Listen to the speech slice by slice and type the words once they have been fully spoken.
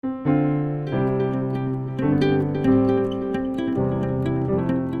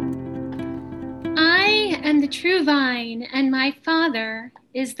I am the true vine, and my Father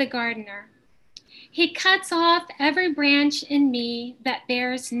is the gardener. He cuts off every branch in me that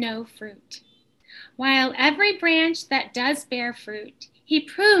bears no fruit, while every branch that does bear fruit, he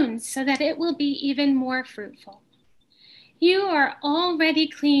prunes so that it will be even more fruitful. You are already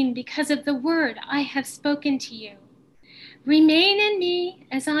clean because of the word I have spoken to you. Remain in me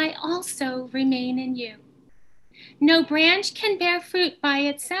as I also remain in you. No branch can bear fruit by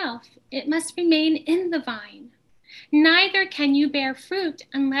itself. It must remain in the vine. Neither can you bear fruit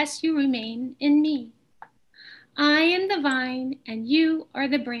unless you remain in me. I am the vine, and you are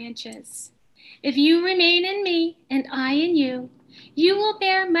the branches. If you remain in me, and I in you, you will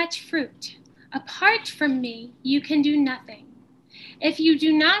bear much fruit. Apart from me, you can do nothing. If you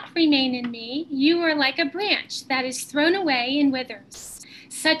do not remain in me, you are like a branch that is thrown away and withers.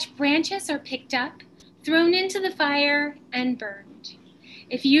 Such branches are picked up, thrown into the fire, and burned.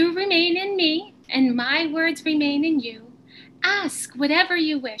 If you remain in me, and my words remain in you, ask whatever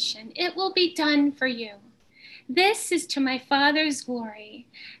you wish, and it will be done for you. This is to my Father's glory,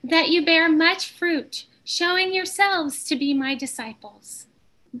 that you bear much fruit, showing yourselves to be my disciples.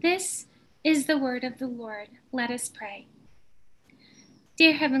 This is the word of the Lord. Let us pray.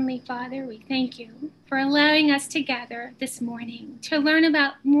 Dear Heavenly Father, we thank you for allowing us to gather this morning to learn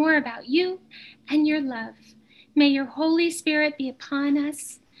more about you and your love. May your Holy Spirit be upon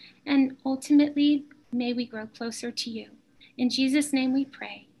us, and ultimately, may we grow closer to you. In Jesus' name we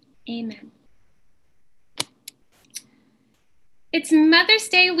pray. Amen. It's Mother's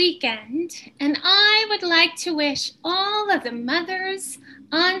Day weekend, and I would like to wish all of the mothers,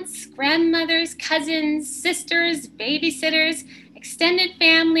 aunts, grandmothers, cousins, sisters, babysitters, extended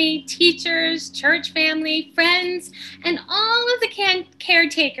family, teachers, church family, friends, and all of the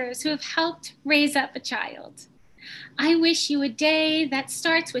caretakers who have helped raise up a child. I wish you a day that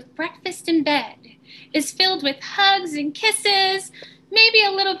starts with breakfast in bed, is filled with hugs and kisses, maybe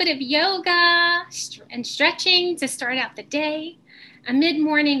a little bit of yoga and stretching to start out the day, a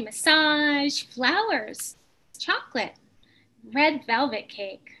mid-morning massage, flowers, chocolate, red velvet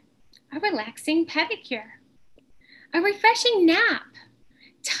cake, a relaxing pedicure, a refreshing nap,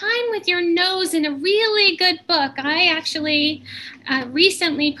 time with your nose in a really good book. I actually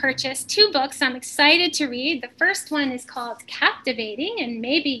recently purchased 2 books I'm excited to read. The first one is called Captivating, and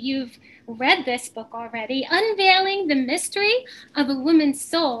maybe you've read this book already, Unveiling the Mystery of a Woman's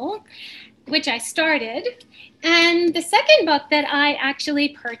Soul, which I started. And the second book that I actually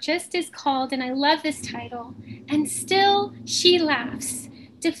purchased is called, and I love this title, And Still She Laughs,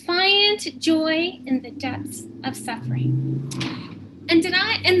 Defiant Joy in the Depths of Suffering. And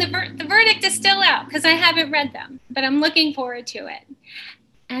the verdict is still out because I haven't read them, but I'm looking forward to it.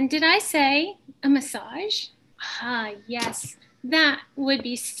 And did I say a massage? Ah, yes, that would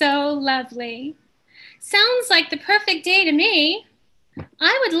be so lovely. Sounds like the perfect day to me.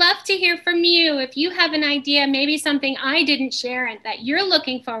 I would love to hear from you if you have an idea, maybe something I didn't share and that you're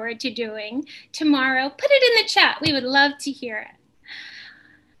looking forward to doing tomorrow. Put it in the chat. We would love to hear it.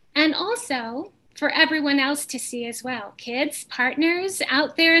 And also, for everyone else to see as well. Kids, partners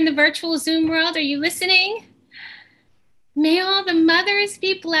out there in the virtual Zoom world, are you listening? May all the mothers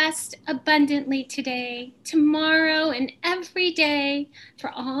be blessed abundantly today, tomorrow, and every day for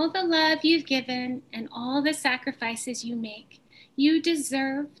all the love you've given and all the sacrifices you make. You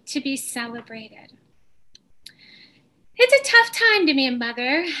deserve to be celebrated. It's a tough time to be a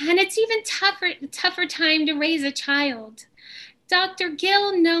mother, and it's even tougher time to raise a child. Dr.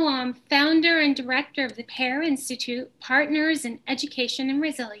 Gil Noam, founder and director of the Pear Institute, Partners in Education and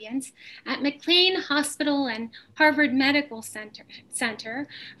Resilience at McLean Hospital and Harvard Medical Center,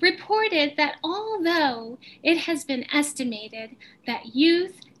 reported that although it has been estimated that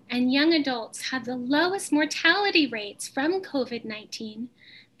youth and young adults have the lowest mortality rates from COVID-19,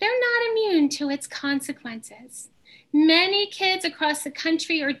 they're not immune to its consequences. Many kids across the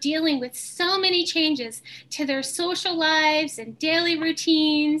country are dealing with so many changes to their social lives and daily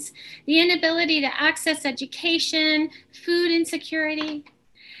routines, the inability to access education, food insecurity.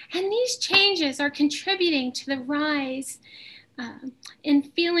 And these changes are contributing to the rise in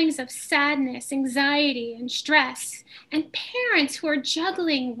feelings of sadness, anxiety, and stress. And parents who are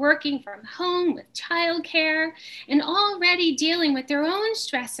juggling working from home with childcare and already dealing with their own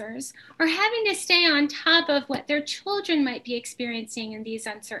stressors are having to stay on top of what their children might be experiencing in these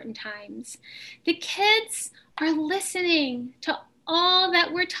uncertain times. The kids are listening to all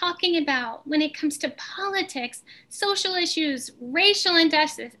that we're talking about when it comes to politics, social issues, racial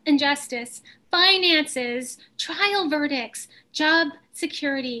injustice, finances, trial verdicts, job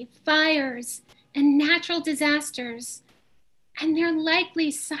security, fires, and natural disasters, and they're likely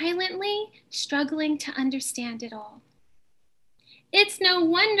silently struggling to understand it all. It's no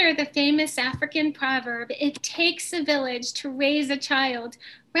wonder the famous African proverb, "It takes a village to raise a child,"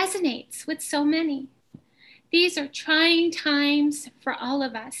 resonates with so many. These are trying times for all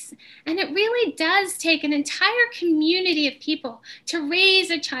of us, and it really does take an entire community of people to raise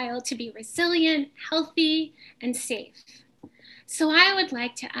a child to be resilient, healthy, and safe. So I would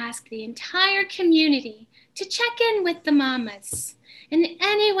like to ask the entire community to check in with the mamas and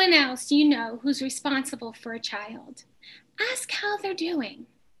anyone else you know who's responsible for a child. Ask how they're doing.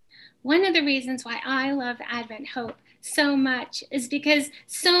 One of the reasons why I love Advent Hope so much is because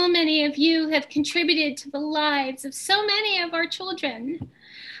so many of you have contributed to the lives of so many of our children.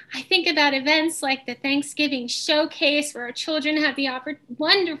 I think about events like the Thanksgiving Showcase, where our children have the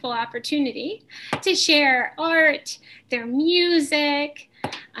wonderful opportunity to share art, their music,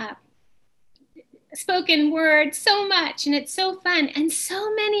 spoken word, so much, and it's so fun. And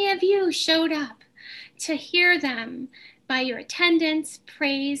so many of you showed up to hear them by your attendance,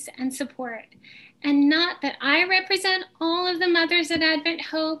 praise, and support. And not that I represent all of the mothers at Advent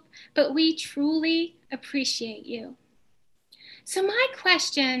Hope, but we truly appreciate you. So my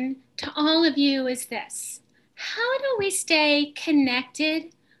question to all of you is this: how do we stay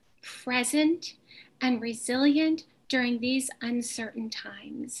connected, present, and resilient during these uncertain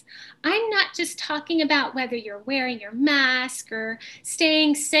times? I'm not just talking about whether you're wearing your mask or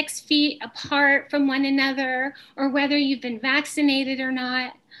staying 6 feet apart from one another, or whether you've been vaccinated or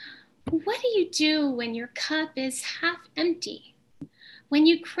not. What do you do when your cup is half empty? When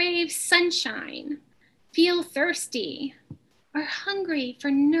you crave sunshine, feel thirsty, or hungry for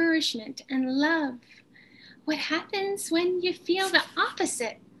nourishment and love? What happens when you feel the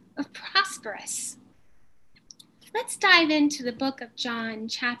opposite of prosperous? Let's dive into the book of John,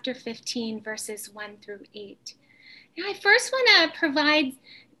 chapter 15, verses 1 through 8. Now, I first want to provide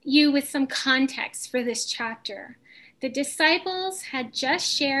you with some context for this chapter. The disciples had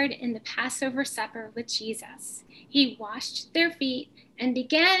just shared in the Passover supper with Jesus. He washed their feet and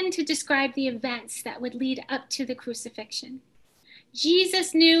began to describe the events that would lead up to the crucifixion.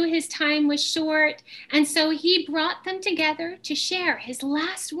 Jesus knew his time was short, and so he brought them together to share his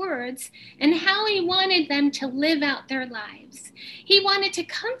last words and how he wanted them to live out their lives. He wanted to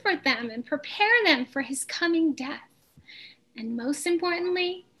comfort them and prepare them for his coming death. And most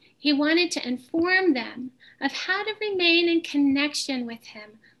importantly, he wanted to inform them of how to remain in connection with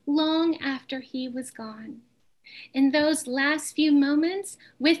him long after he was gone. In those last few moments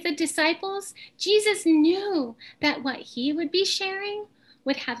with the disciples, Jesus knew that what he would be sharing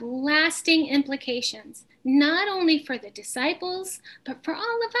would have lasting implications, not only for the disciples, but for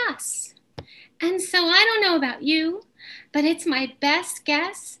all of us. And so I don't know about you, but it's my best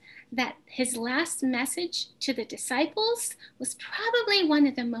guess that his last message to the disciples was probably one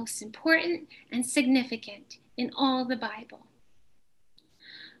of the most important and significant in all the Bible.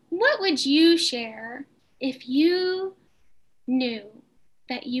 What would you share if you knew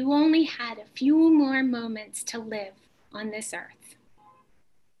that you only had a few more moments to live on this earth?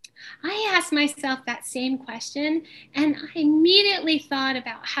 I asked myself that same question, and I immediately thought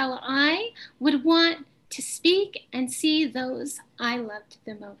about how I would want to speak and see those I loved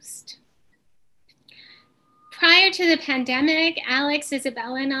the most. Prior to the pandemic, Alex,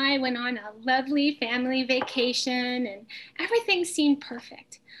 Isabella, and I went on a lovely family vacation, and everything seemed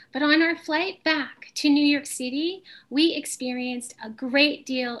perfect. But on our flight back to New York City, we experienced a great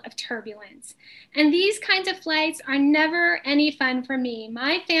deal of turbulence. And these kinds of flights are never any fun for me.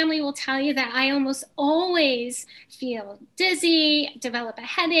 My family will tell you that I almost always feel dizzy, develop a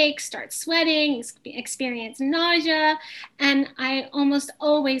headache, start sweating, experience nausea, and I almost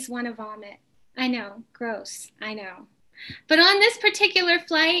always want to vomit. I know, gross, I know. But on this particular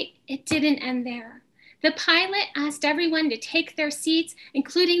flight, it didn't end there. The pilot asked everyone to take their seats,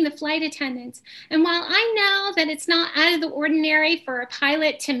 including the flight attendants. And while I know that it's not out of the ordinary for a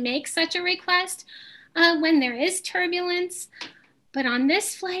pilot to make such a request when there is turbulence, but on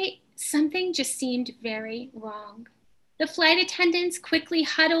this flight, something just seemed very wrong. The flight attendants quickly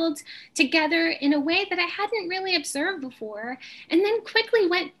huddled together in a way that I hadn't really observed before, and then quickly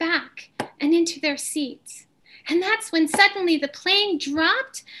went back and into their seats. And that's when suddenly the plane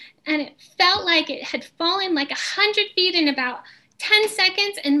dropped, and it felt like it had fallen like 100 feet in about 10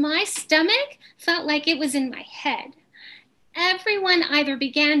 seconds, and my stomach felt like it was in my head. Everyone either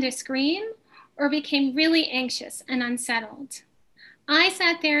began to scream or became really anxious and unsettled. I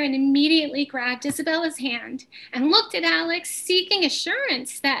sat there and immediately grabbed Isabella's hand and looked at Alex, seeking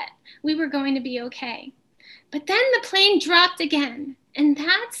assurance that we were going to be okay. But then the plane dropped again, and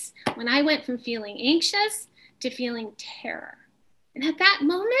that's when I went from feeling anxious to feeling terror. And at that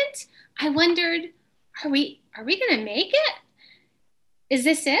moment, I wondered, are we going to make it? Is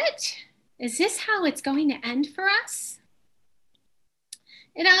this it? Is this how it's going to end for us?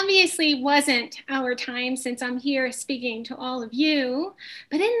 It obviously wasn't our time since I'm here speaking to all of you,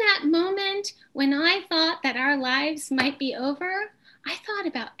 but in that moment when I thought that our lives might be over, I thought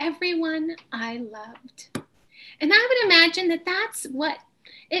about everyone I loved. And I would imagine that that's what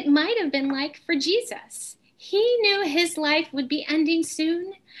it might have been like for Jesus. He knew his life would be ending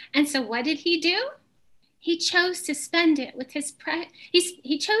soon, and so what did he do? He chose to spend it with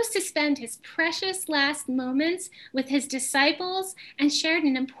he chose to spend his precious last moments with his disciples and shared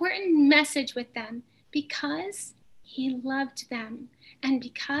an important message with them because he loved them and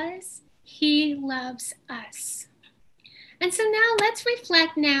because he loves us. And so now let's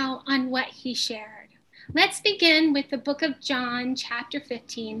reflect now on what he shared. Let's begin with the book of John, chapter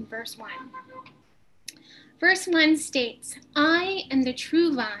 15, verse 1. Verse 1 states, "I am the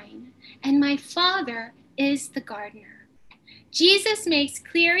true vine, and my Father is the gardener." Jesus makes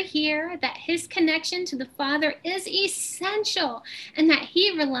clear here that his connection to the Father is essential and that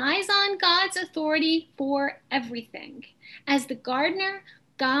he relies on God's authority for everything. As the gardener,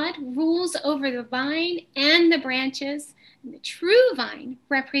 God rules over the vine and the branches, and the true vine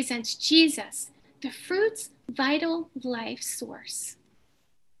represents Jesus, the fruit's vital life source.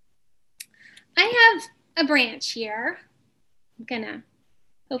 I have a branch here. I'm gonna,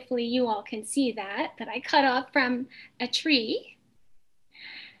 hopefully you all can see that I cut off from a tree.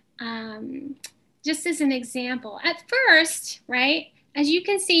 Just as an example, at first, right, as you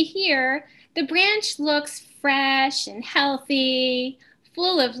can see here, the branch looks fresh and healthy,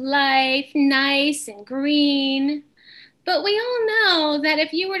 full of life, nice and green. But we all know that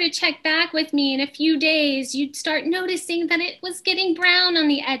if you were to check back with me in a few days, you'd start noticing that it was getting brown on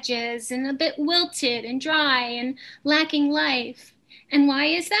the edges and a bit wilted and dry and lacking life. And why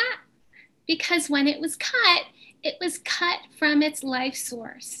is that? Because when it was cut from its life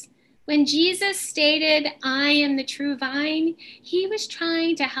source. When Jesus stated, "I am the true vine," he was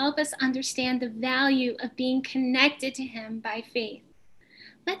trying to help us understand the value of being connected to him by faith.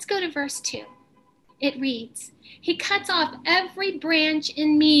 Let's go to verse 2. It reads, "He cuts off every branch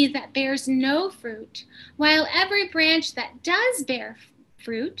in me that bears no fruit, while every branch that does bear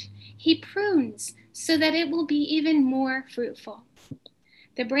fruit, he prunes so that it will be even more fruitful."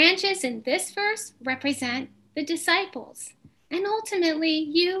 The branches in this verse represent the disciples, and ultimately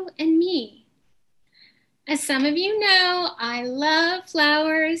you and me. As some of you know, I love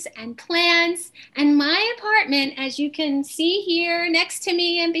flowers and plants, and my apartment, as you can see here next to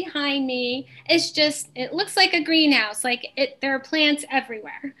me and behind me, is just, it looks like a greenhouse, there are plants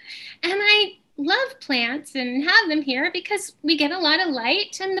everywhere. And I love plants and have them here because we get a lot of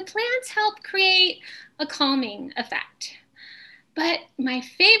light and the plants help create a calming effect. But my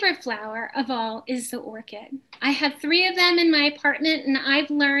favorite flower of all is the orchid. I have 3 of them in my apartment, and I've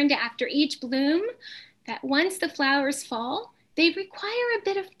learned after each bloom that once the flowers fall, they require a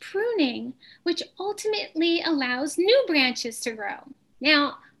bit of pruning, which ultimately allows new branches to grow.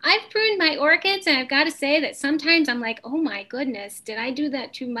 Now, I've pruned my orchids, and I've got to say that sometimes I'm like, oh my goodness, did I do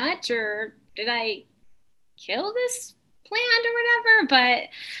that too much, or did I kill this plant or whatever? But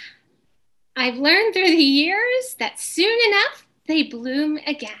I've learned through the years that soon enough, they bloom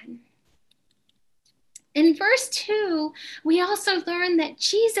again. In verse 2, we also learn that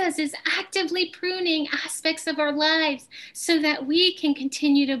Jesus is actively pruning aspects of our lives so that we can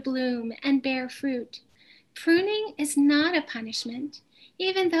continue to bloom and bear fruit. Pruning is not a punishment,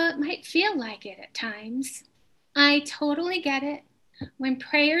 even though it might feel like it at times. I totally get it. When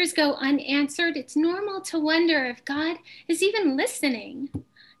prayers go unanswered, it's normal to wonder if God is even listening.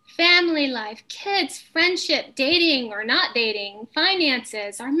 Family life, kids, friendship, dating or not dating,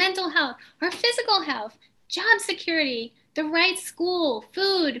 finances, our mental health, our physical health, job security, the right school,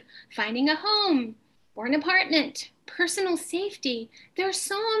 food, finding a home or an apartment, personal safety. There are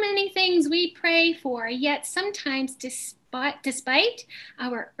so many things we pray for, yet sometimes despite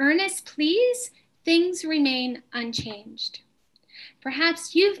our earnest pleas, things remain unchanged.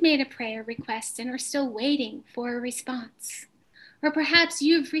 Perhaps you've made a prayer request and are still waiting for a response. Or perhaps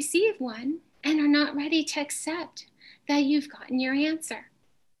you've received one and are not ready to accept that you've gotten your answer.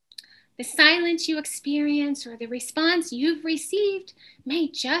 The silence you experience or the response you've received may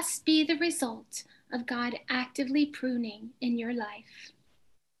just be the result of God actively pruning in your life.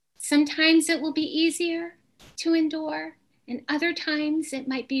 Sometimes it will be easier to endure, and other times it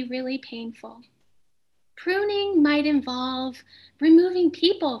might be really painful. Pruning might involve removing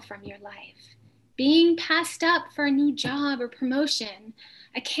people from your life, being passed up for a new job or promotion,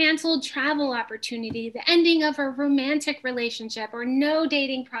 a canceled travel opportunity, the ending of a romantic relationship, or no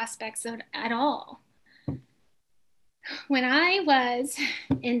dating prospects at all. When I was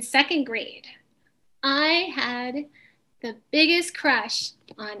in second grade, I had the biggest crush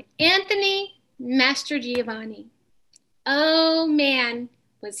on Anthony Mastrogiovanni. Oh man,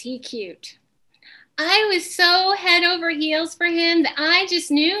 was he cute. I was so head over heels for him that I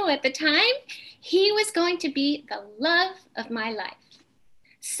just knew at the time he was going to be the love of my life.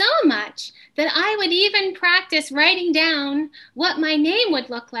 So much that I would even practice writing down what my name would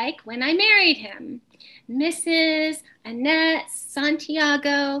look like when I married him. Mrs. Annette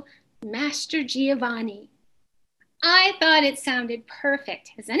Santiago Mastrogiovanni. I thought it sounded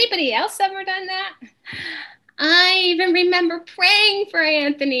perfect. Has anybody else ever done that? I even remember praying for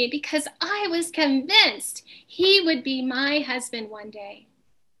Anthony because I was convinced he would be my husband one day.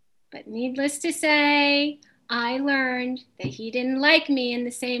 But needless to say, I learned that he didn't like me in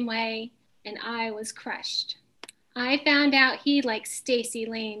the same way, and I was crushed. I found out he liked Stacy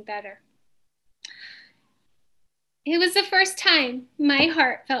Lane better. It was the first time my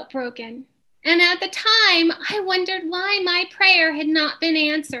heart felt broken. And at the time, I wondered why my prayer had not been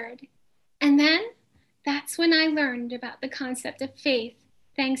answered. And then, that's when I learned about the concept of faith,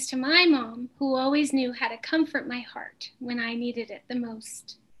 thanks to my mom, who always knew how to comfort my heart when I needed it the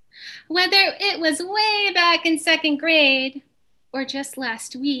most. Whether it was way back in second grade or just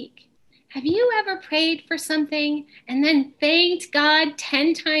last week, have you ever prayed for something and then thanked God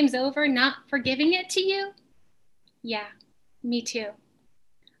 10 times over not for giving it to you? Yeah, me too.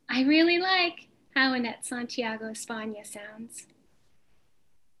 I really like how Annette Santiago Espana sounds.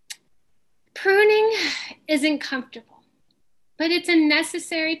 Pruning isn't comfortable, but it's a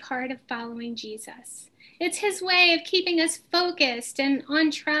necessary part of following Jesus. It's his way of keeping us focused and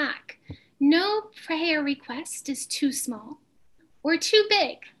on track. No prayer request is too small or too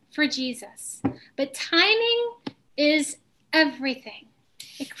big for Jesus, but timing is everything.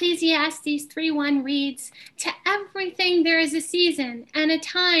 Ecclesiastes 3:1 reads, "To everything there is a season and a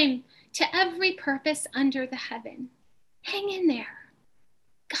time, to every purpose under the heaven." Hang in there.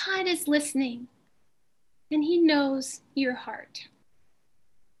 God is listening, and he knows your heart.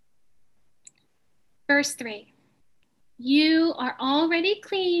 Verse 3, "You are already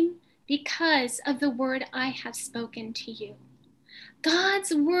clean because of the word I have spoken to you."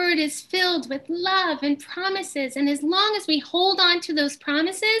 God's word is filled with love and promises, and as long as we hold on to those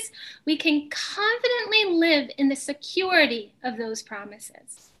promises, we can confidently live in the security of those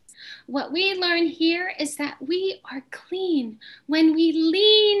promises. What we learn here is that we are clean when we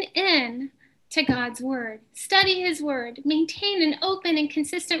lean in to God's word, study his word, maintain an open and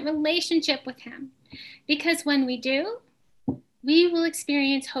consistent relationship with him. Because when we do, we will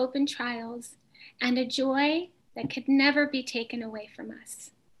experience hope in trials and a joy that could never be taken away from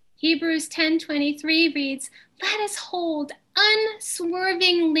us. Hebrews 10:23 reads, "Let us hold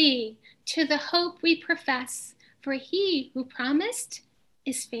unswervingly to the hope we profess, for he who promised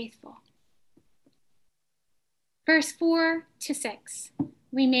is faithful." Verse 4-6,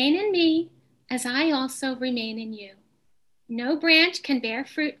 "Remain in me as I also remain in you. No branch can bear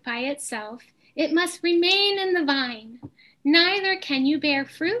fruit by itself. It must remain in the vine. Neither can you bear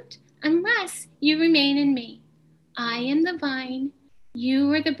fruit unless you remain in me. I am the vine,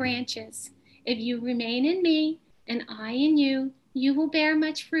 you are the branches. If you remain in me and I in you, you will bear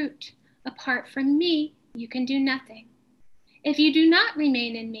much fruit. Apart from me, you can do nothing. If you do not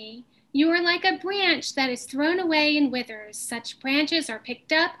remain in me, you are like a branch that is thrown away and withers. Such branches are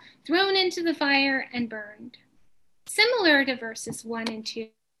picked up, thrown into the fire, and burned." Similar to verses 1 and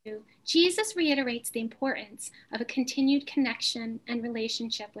 2, Jesus reiterates the importance of a continued connection and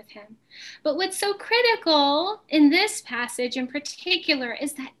relationship with him. But what's so critical in this passage in particular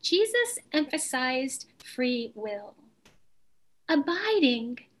is that Jesus emphasized free will.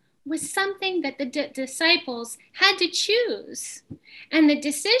 Abiding was something that the disciples had to choose. And the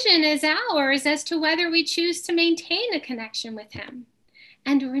decision is ours as to whether we choose to maintain a connection with him.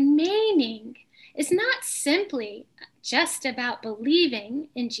 And remaining is not simply just about believing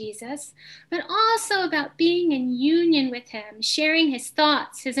in Jesus, but also about being in union with him, sharing his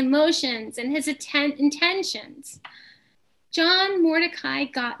thoughts, his emotions, and his intentions. John Mordecai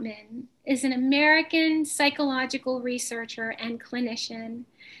Gottman is an American psychological researcher and clinician,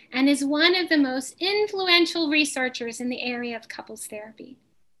 and is one of the most influential researchers in the area of couples therapy.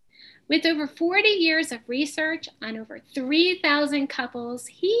 With over 40 years of research on over 3,000 couples,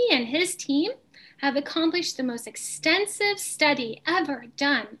 he and his team have accomplished the most extensive study ever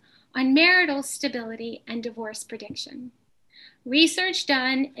done on marital stability and divorce prediction. Research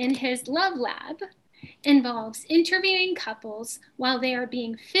done in his Love Lab involves interviewing couples while they are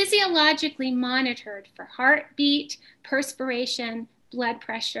being physiologically monitored for heartbeat, perspiration, blood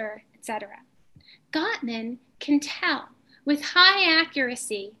pressure, etc. Gottman can tell with high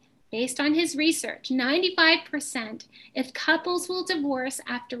accuracy, based on his research, 95%, if couples will divorce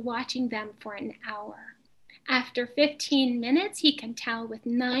after watching them for an hour. After 15 minutes, he can tell with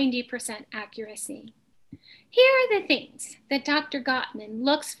 90% accuracy. Here are the things that Dr. Gottman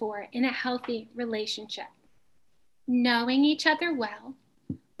looks for in a healthy relationship: knowing each other well,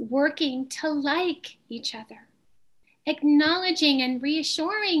 working to like each other, acknowledging and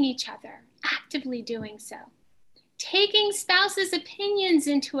reassuring each other, actively doing so, taking spouse's opinions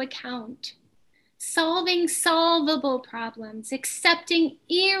into account, solving solvable problems, accepting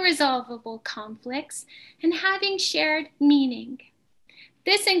irresolvable conflicts, and having shared meaning.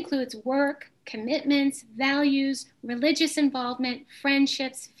 This includes work, commitments, values, religious involvement,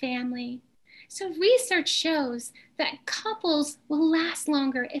 friendships, family. So research shows that couples will last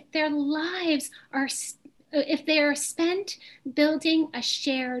longer if their lives are if they are spent building a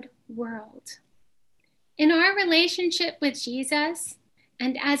shared world. In our relationship with Jesus,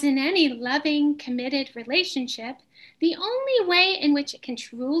 and as in any loving, committed relationship, the only way in which it can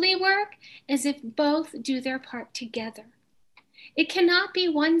truly work is if both do their part together. It cannot be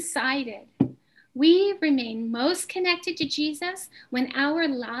one-sided. We remain most connected to Jesus when our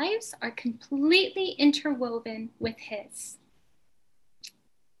lives are completely interwoven with his.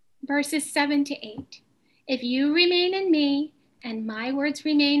 Verses 7-8. If you remain in me and my words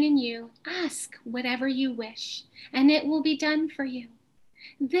remain in you, ask whatever you wish, and it will be done for you.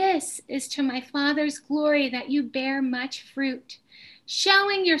 This is to my Father's glory that you bear much fruit,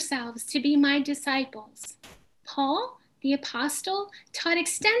 showing yourselves to be my disciples. Paul, the apostle, taught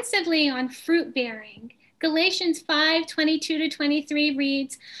extensively on fruit bearing. Galatians 5:22-23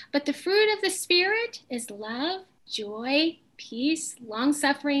 reads, "But the fruit of the Spirit is love, joy, peace,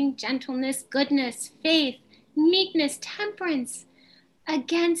 long-suffering, gentleness, goodness, faith, meekness, temperance.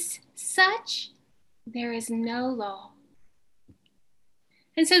 Against such there is no law."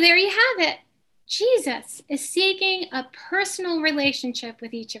 And so there you have it. Jesus is seeking a personal relationship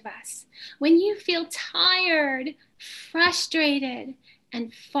with each of us. When you feel tired, frustrated,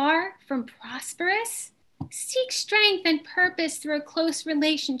 and far from prosperous, seek strength and purpose through a close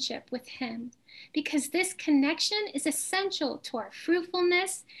relationship with him, because this connection is essential to our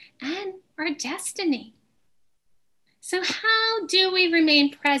fruitfulness and our destiny. So how do we remain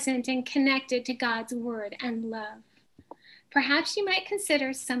present and connected to God's word and love? Perhaps you might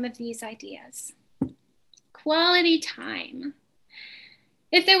consider some of these ideas. Quality time.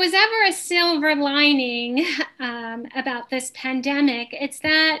 If there was ever a silver lining about this pandemic, it's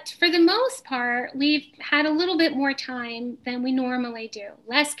that for the most part, we've had a little bit more time than we normally do.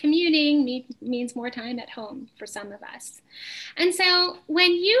 Less commuting means more time at home for some of us. And so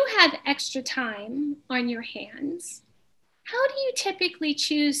when you have extra time on your hands, how do you typically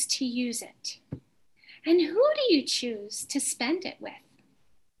choose to use it? And who do you choose to spend it with?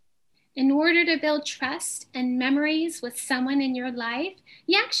 In order to build trust and memories with someone in your life,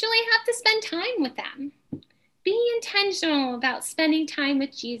 you actually have to spend time with them. Be intentional about spending time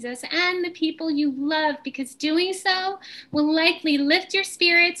with Jesus and the people you love, because doing so will likely lift your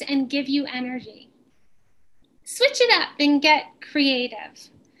spirits and give you energy. Switch it up and get creative.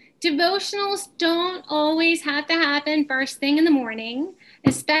 Devotionals don't always have to happen first thing in the morning,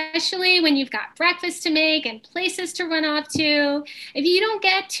 especially when you've got breakfast to make and places to run off to. If you don't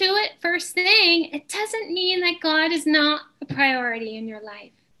get to it first thing, it doesn't mean that God is not a priority in your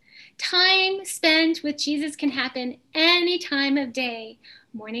life. Time spent with Jesus can happen any time of day.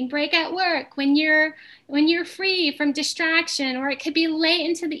 Morning break at work, when you're free from distraction, or it could be late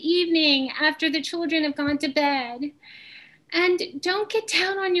into the evening after the children have gone to bed. And don't get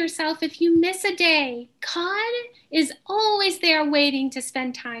down on yourself if you miss a day. God is always there waiting to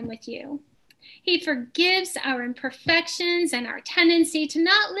spend time with you. He forgives our imperfections and our tendency to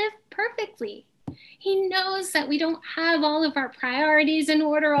not live perfectly. He knows that we don't have all of our priorities in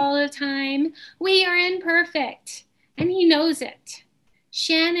order all the time. We are imperfect, and he knows it.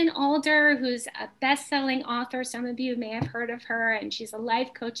 Shannon Alder, who's a best-selling author, some of you may have heard of her, and she's a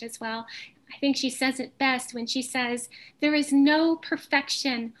life coach as well. I think she says it best when she says, "There is no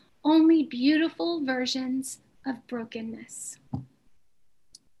perfection, only beautiful versions of brokenness."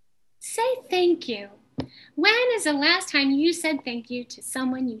 Say thank you. When is the last time you said thank you to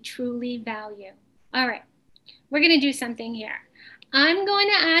someone you truly value? All right, we're going to do something here. I'm going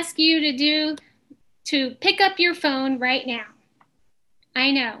to ask you to pick up your phone right now.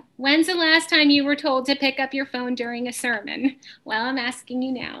 I know. When's the last time you were told to pick up your phone during a sermon? Well, I'm asking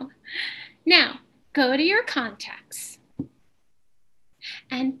you now. Now, go to your contacts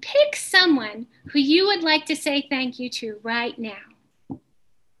and pick someone who you would like to say thank you to right now.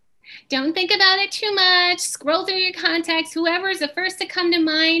 Don't think about it too much. Scroll through your contacts. Whoever is the first to come to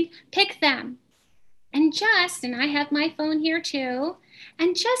mind, pick them. And I have my phone here too,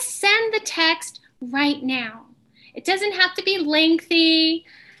 and just send the text right now. It doesn't have to be lengthy.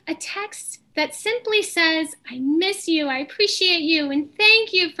 A text that simply says, I miss you, I appreciate you, and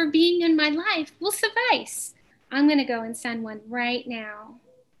thank you for being in my life will suffice. I'm going to go and send one right now.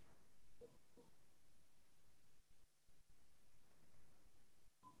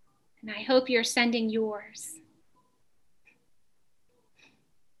 And I hope you're sending yours.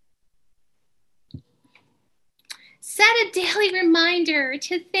 Set a daily reminder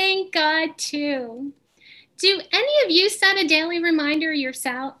to thank God too. Do any of you set a daily reminder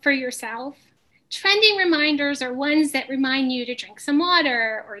for yourself? Trending reminders are ones that remind you to drink some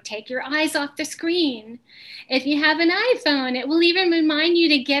water or take your eyes off the screen. If you have an iPhone, it will even remind you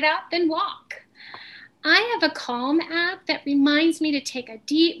to get up and walk. I have a Calm app that reminds me to take a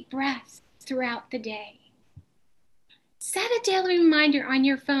deep breath throughout the day. Set a daily reminder on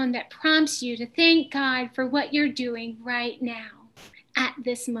your phone that prompts you to thank God for what you're doing right now, at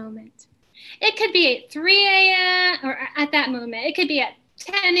this moment. It could be at 3 a.m. or at that moment. It could be at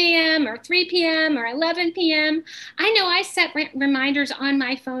 10 a.m. or 3 p.m. or 11 p.m. I know I set reminders on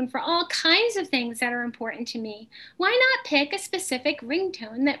my phone for all kinds of things that are important to me. Why not pick a specific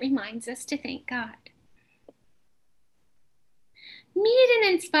ringtone that reminds us to thank God? Meet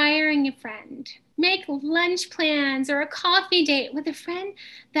an inspiring friend. Make lunch plans or a coffee date with a friend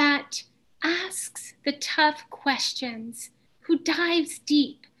that asks the tough questions, who dives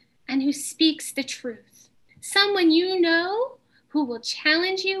deep, and who speaks the truth. Someone you know who will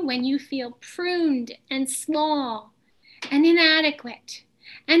challenge you when you feel pruned and small and inadequate,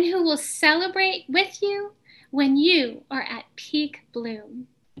 and who will celebrate with you when you are at peak bloom.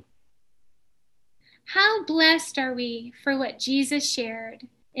 How blessed are we for what Jesus shared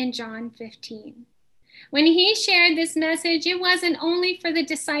in John 15. When he shared this message, it wasn't only for the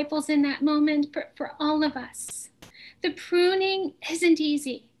disciples in that moment, but for all of us. The pruning isn't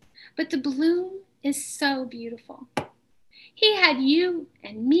easy, but the bloom is so beautiful. He had you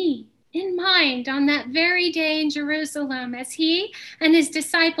and me in mind on that very day in Jerusalem as he and his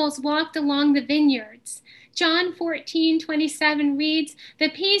disciples walked along the vineyards. John 14:27 reads, "The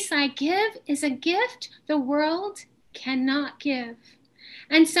peace I give is a gift the world cannot give."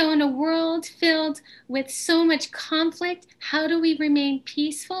 And so in a world filled with so much conflict, how do we remain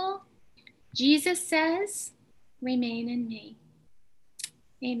peaceful? Jesus says, remain in me.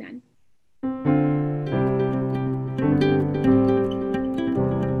 Amen.